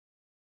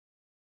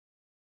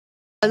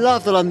I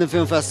love the London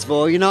Film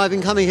Festival. You know, I've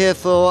been coming here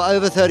for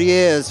over 30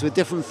 years with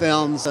different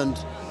films, and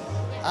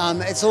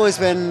it's always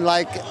been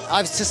like,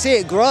 to see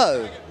it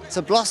grow,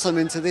 to blossom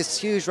into this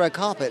huge red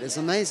carpet is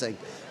amazing.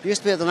 It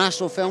used to be at the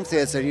National Film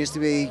Theatre. It used to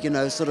be, you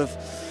know, sort of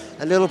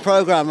a little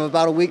program of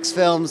about a week's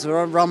films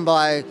run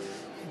by a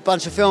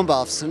bunch of film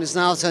buffs, and it's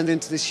now turned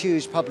into this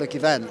huge public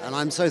event, and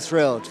I'm so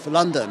thrilled for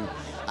London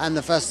and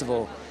the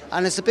festival.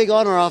 And it's a big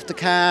honour after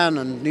Cannes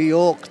and New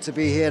York to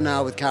be here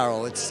now with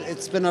Carol.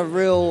 It's been a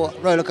real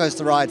roller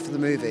coaster ride for the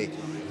movie,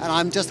 and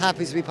I'm just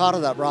happy to be part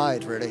of that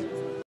ride, really.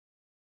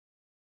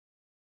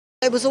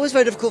 It was always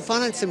very difficult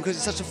financing because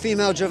it's such a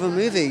female-driven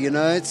movie, you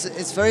know.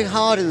 It's very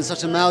hard in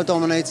such a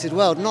male-dominated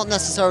world, not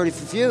necessarily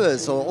for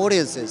viewers or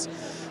audiences,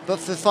 but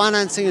for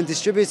financing and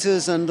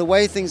distributors and the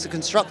way things are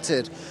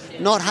constructed.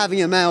 Not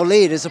having a male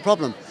lead is a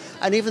problem.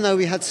 And even though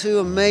we had two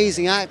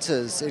amazing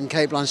actors in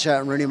Cate Blanchett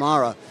and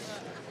Rooney,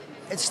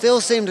 it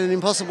still seemed an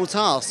impossible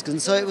task,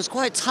 and so it was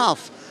quite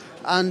tough.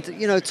 And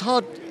you know,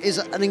 Todd is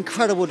an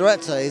incredible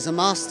director. He's a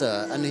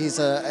master, and he's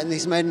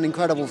made an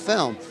incredible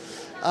film.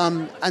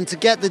 And to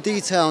get the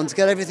detail and to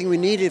get everything we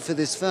needed for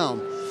this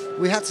film,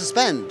 we had to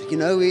spend. You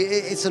know,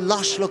 it's a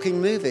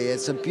lush-looking movie.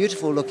 It's a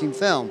beautiful-looking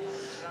film,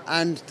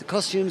 and the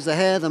costumes, the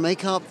hair, the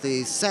makeup,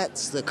 the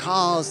sets, the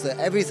cars,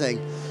 everything.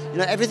 You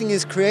know, everything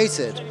is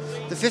created.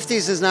 The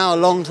 50s is now a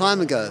long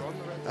time ago.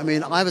 I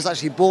mean, I was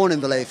actually born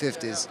in the late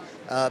 50s.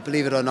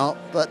 Believe it or not,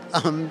 but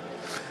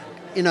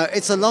you know,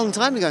 it's a long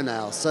time ago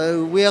now.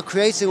 So we are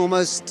creating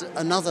almost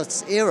another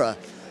era,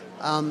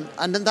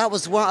 and then that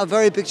was a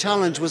very big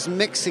challenge, was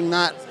mixing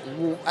that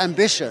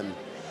ambition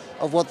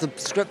of what the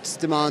scripts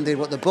demanded,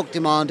 what the book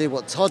demanded,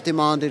 what Todd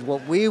demanded,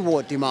 what we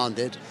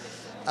demanded,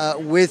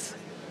 with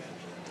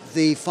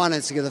the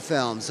financing of the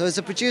film. So as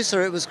a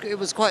producer, it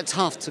was quite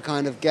tough to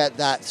kind of get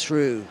that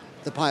through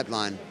the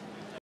pipeline.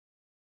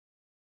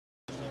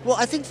 Well,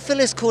 I think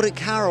Phyllis called it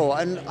Carol,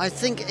 and I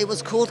think it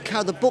was called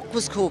Carol. The book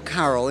was called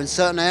Carol in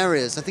certain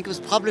areas. I think it was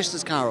published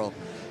as Carol.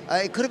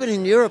 It could have been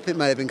in Europe, it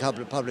may have been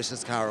published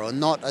as Carol, and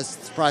not as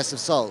The Price of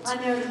Salt.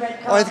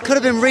 Or it could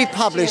have been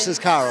republished as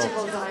Carol.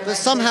 But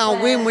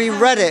somehow, when we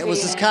read it, it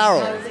was as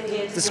Carol,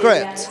 the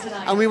script.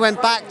 And we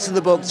went back to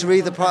the book to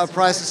read The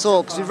Price of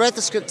Salt, because we read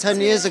the script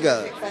 10 years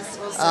ago.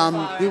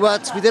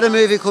 We did a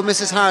movie called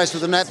Mrs. Harris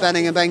with Annette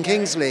Bening and Ben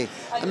Kingsley,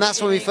 and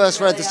that's when we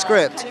first read the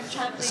script.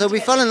 So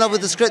we fell in love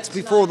with the script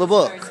before the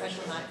book,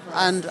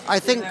 and I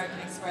think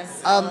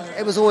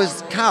it was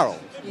always Carol,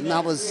 and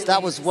that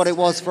was what it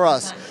was for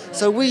us.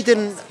 So we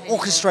didn't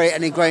orchestrate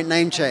any great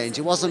name change.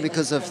 It wasn't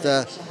because of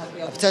the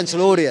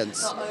potential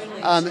audience.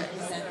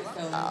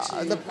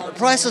 The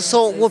Price of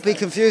Salt would be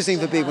confusing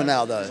for people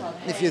now, though,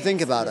 if you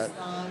think about it.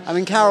 I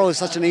mean, Carol is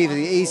such an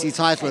easy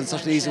title and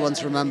such an easy one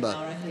to remember.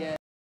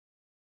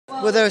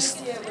 Well,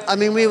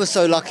 we were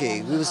so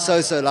lucky. We were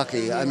so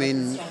lucky. I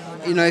mean,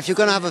 you know, if you're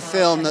going to have a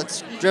film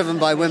that's driven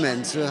by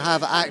women, to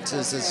have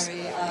actors as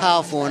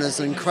powerful and as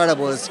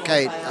incredible as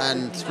Cate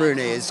and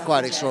Rooney is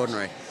quite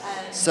extraordinary.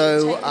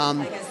 So,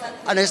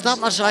 and there's not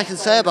much I can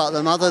say about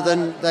them other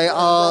than they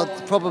are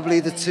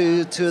probably the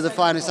two of the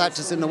finest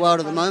actors in the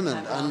world at the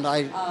moment. And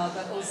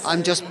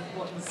I'm just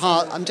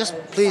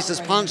pleased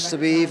as punch to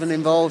be even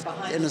involved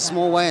in a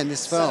small way in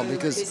this film,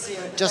 because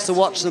just to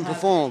watch them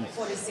perform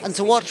and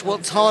to watch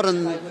what Todd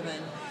and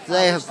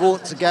they have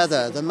brought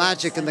together, the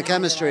magic and the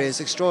chemistry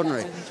is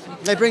extraordinary.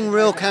 They bring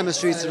real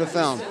chemistry to the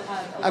film.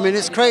 I mean,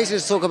 it's crazy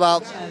to talk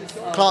about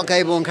Clark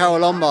Gable and Carole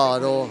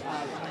Lombard, or,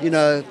 you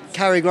know,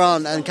 Cary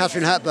Grant and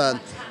Katharine Hepburn,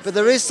 but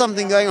there is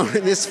something going on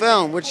in this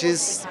film which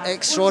is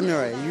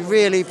extraordinary. You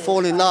really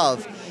fall in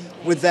love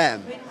with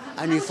them,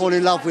 and you fall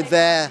in love with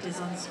the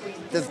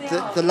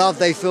love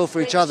they feel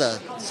for each other.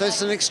 So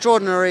it's an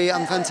extraordinary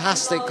and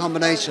fantastic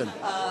combination.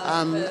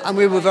 And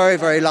we were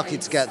very lucky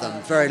to get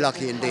them, very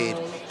lucky indeed,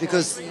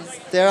 because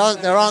there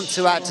aren't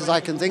two actors I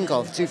can think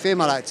of, two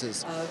female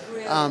actors,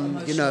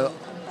 you know,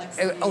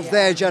 of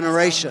their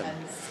generation,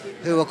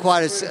 who are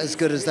quite as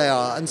good as they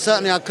are. And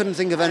certainly I couldn't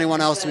think of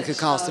anyone else we could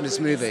cast in this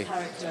movie,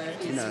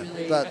 you know.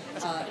 But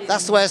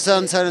that's the way it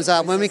turns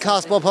out. When we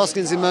cast Bob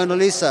Hoskins in Mona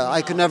Lisa,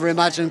 I could never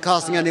imagine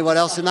casting anyone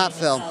else in that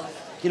film.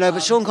 You know,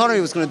 but Sean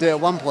Connery was going to do it at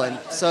one point.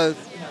 So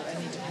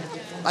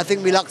I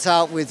think we lucked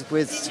out with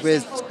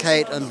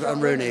Cate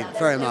and Rooney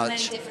very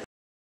much.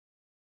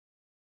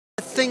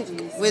 I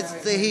think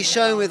he's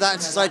shown with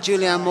actors like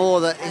Julianne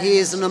Moore that he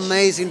is an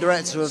amazing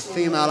director of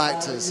female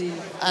actors,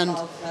 and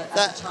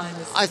that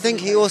I think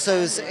he also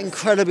is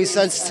incredibly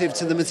sensitive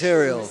to the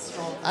material,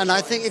 and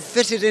I think it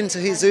fitted into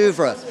his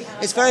oeuvre.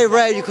 It's very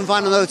rare you can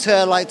find an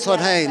auteur like Todd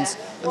Haynes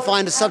and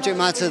find a subject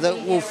matter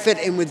that will fit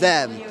in with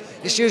them.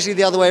 It's usually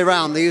the other way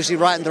around. They usually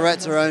write and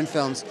direct their own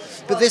films,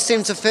 but this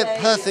seemed to fit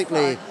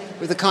perfectly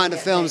with the kind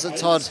of films that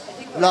Todd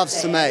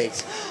loves to make.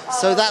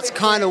 So that's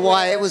kind of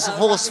why it was a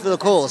horse for the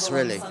course,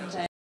 really.